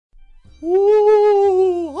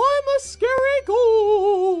Ooh, I'm a scary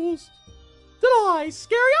ghost. Did I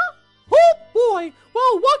scare ya? Oh boy!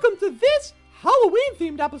 Well, welcome to this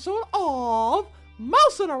Halloween-themed episode of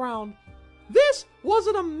Mousin' Around. This was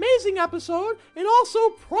an amazing episode, and also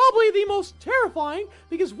probably the most terrifying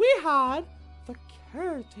because we had the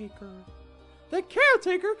caretaker. The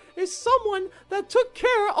caretaker is someone that took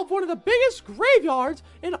care of one of the biggest graveyards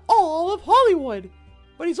in all of Hollywood.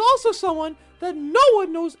 But he's also someone that no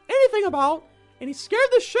one knows anything about, and he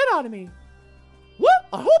scared the shit out of me. Well,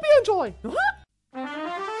 I hope you enjoy.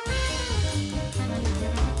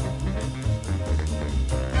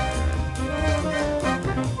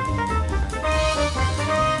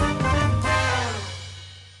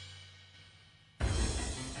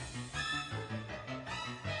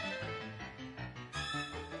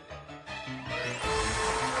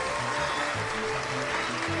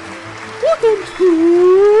 Welcome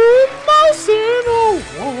to Mousin'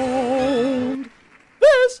 Around.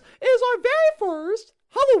 This is our very first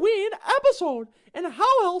Halloween episode, and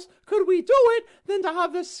how else could we do it than to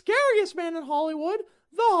have the scariest man in Hollywood,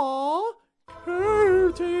 the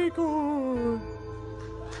caretaker.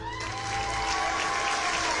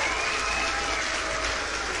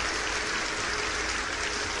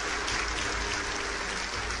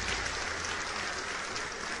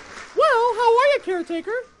 Well, how are you,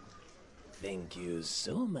 caretaker? Thank you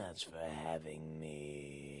so much for having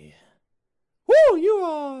me. Oh, you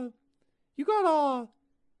got a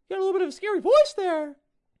little bit of a scary voice there.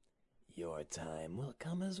 Your time will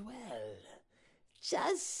come as well.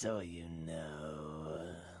 Just so you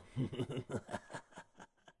know. Can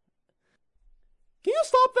you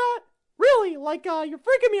stop that? Really, you're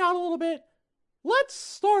freaking me out a little bit. Let's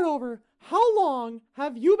start over. How long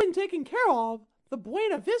have you been taking care of the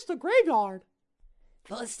Buena Vista graveyard?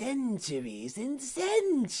 For centuries and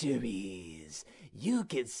centuries. You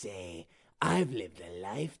could say I've lived a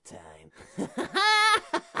lifetime.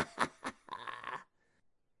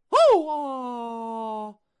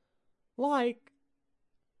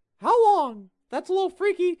 How long? That's a little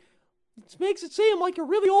freaky. It makes it seem like you're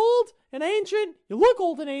really old and ancient. You look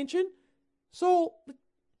old and ancient. So,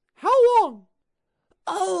 how long?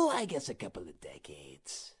 Oh, I guess a couple of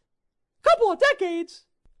decades. Couple of decades?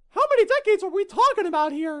 How many decades are we talking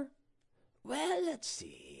about here? Well, let's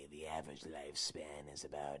see. The average lifespan is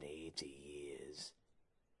about 80 years.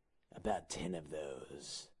 About 10 of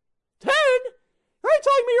those. 10? Are you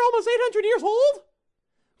telling me you're almost 800 years old?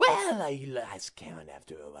 Well, I lost count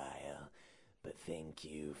after a while, but thank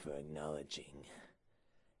you for acknowledging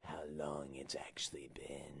how long it's actually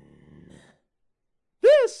been.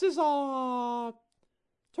 This is, turning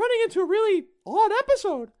into a really odd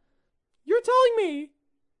episode. You're telling me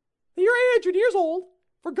that you're 800 years old,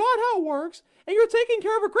 forgot how it works, and you're taking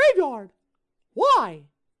care of a graveyard. Why?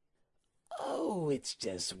 Oh, it's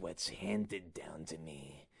just what's handed down to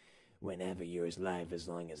me. Whenever you're alive as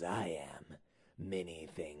long as I am, many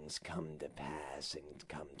things come to pass and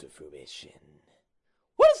come to fruition.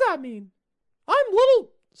 What does that mean? I'm a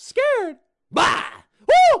little scared. Bah!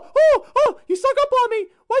 Oh, you stuck up on me.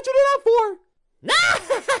 What'd you do that for?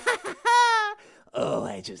 Oh,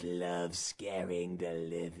 I just love scaring the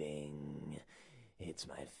living. It's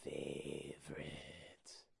my favorite.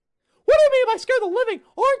 What do you mean by scare the living?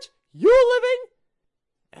 Aren't you living?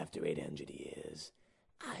 After 800 years,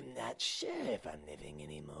 I'm not sure if I'm living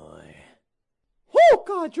anymore. Oh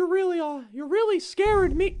God, you're really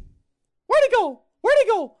scaring me. Where'd he go? Where'd he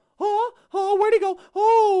go? Where'd he go?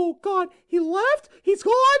 Oh God, he left? He's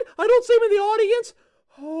gone? I don't see him in the audience.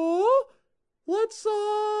 Let's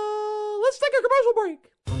take a commercial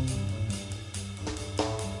break.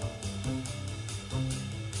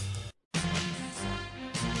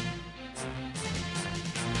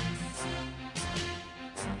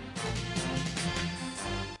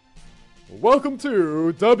 Welcome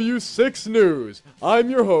to W6 News. I'm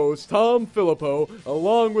your host, Tom Filippo,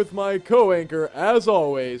 along with my co-anchor, as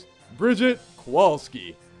always, Bridget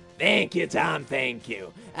Kowalski. Thank you, Tom, thank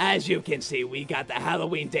you. As you can see, we got the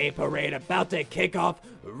Halloween Day Parade about to kick off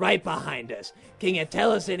right behind us. Can you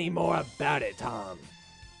tell us any more about it, Tom?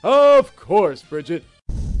 Of course, Bridget.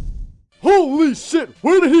 Holy shit,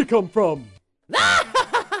 where did he come from?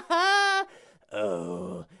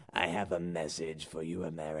 Oh, I have a message for you,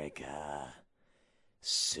 America.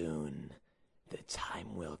 Soon, the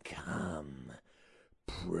time will come.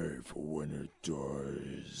 Pray for when it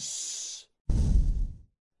does.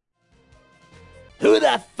 Who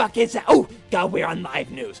the fuck is that? Oh, God, we're on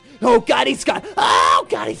live news. Oh, God, he's gone. Oh,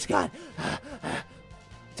 God, he's gone.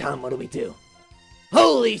 Tom, what do we do?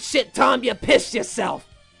 Holy shit, Tom, you pissed yourself.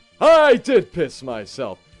 I did piss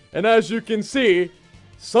myself. And as you can see,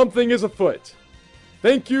 something is afoot.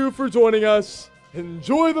 Thank you for joining us.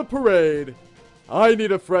 Enjoy the parade. I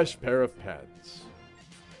need a fresh pair of pants.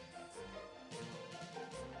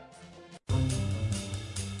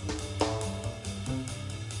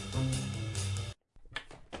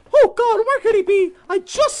 Oh God, where could he be? I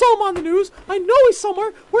just saw him on the news. I know he's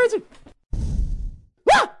somewhere. Where is he?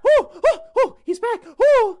 Ah! Oh, he's back.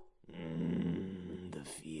 Oh! The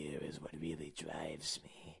fear is what really drives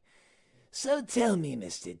me. So tell me,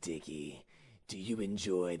 Mr. Dicky, do you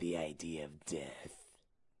enjoy the idea of death?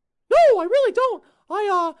 No, I really don't.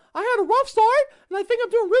 I had a rough start, and I think I'm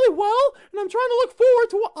doing really well, and I'm trying to look forward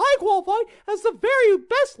to what I qualify as the very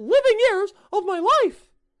best living years of my life.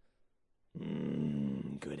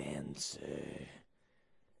 Good answer.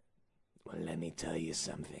 Well, let me tell you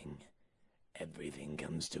something. Everything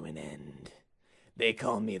comes to an end. They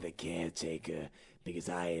call me the caretaker because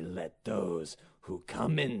I let those who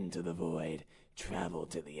come into the void travel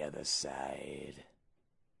to the other side.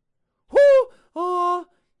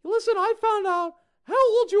 Listen, I found out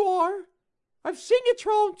how old you are. I've seen you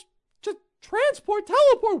transport,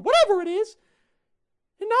 teleport, whatever it is.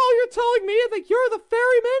 And now you're telling me that you're the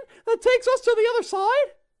ferryman that takes us to the other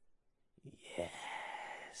side?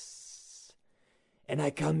 Yes. And I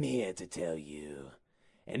come here to tell you,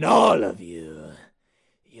 and all of you,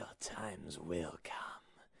 your times will come,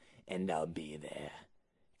 and I'll be there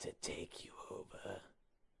to take you over.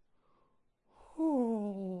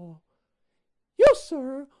 Oh. You,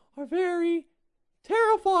 sir, are very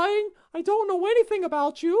terrifying. I don't know anything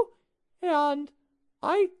about you, and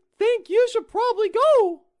I think you should probably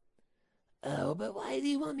go. Oh, but why do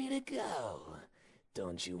you want me to go?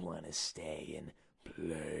 Don't you want to stay and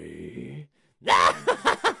play? No,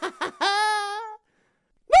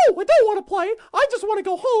 I don't want to play. I just want to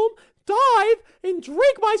go home, dive, and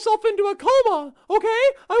drink myself into a coma,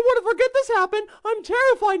 okay? I want to forget this happened. I'm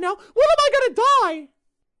terrified now. When am I going to die?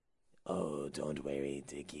 Oh, don't worry,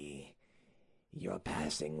 Dicky. Your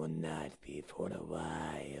passing will not be for a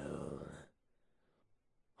while.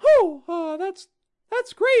 Oh, that's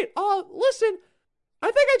great. Listen, I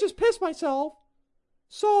think I just pissed myself.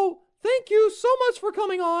 So, thank you so much for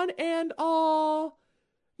coming on, and,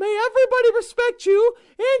 may everybody respect you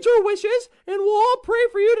and your wishes, and we'll all pray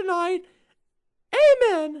for you tonight.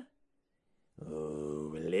 Amen. Oh,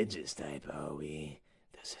 religious type, are we?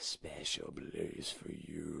 There's a special place for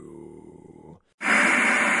you.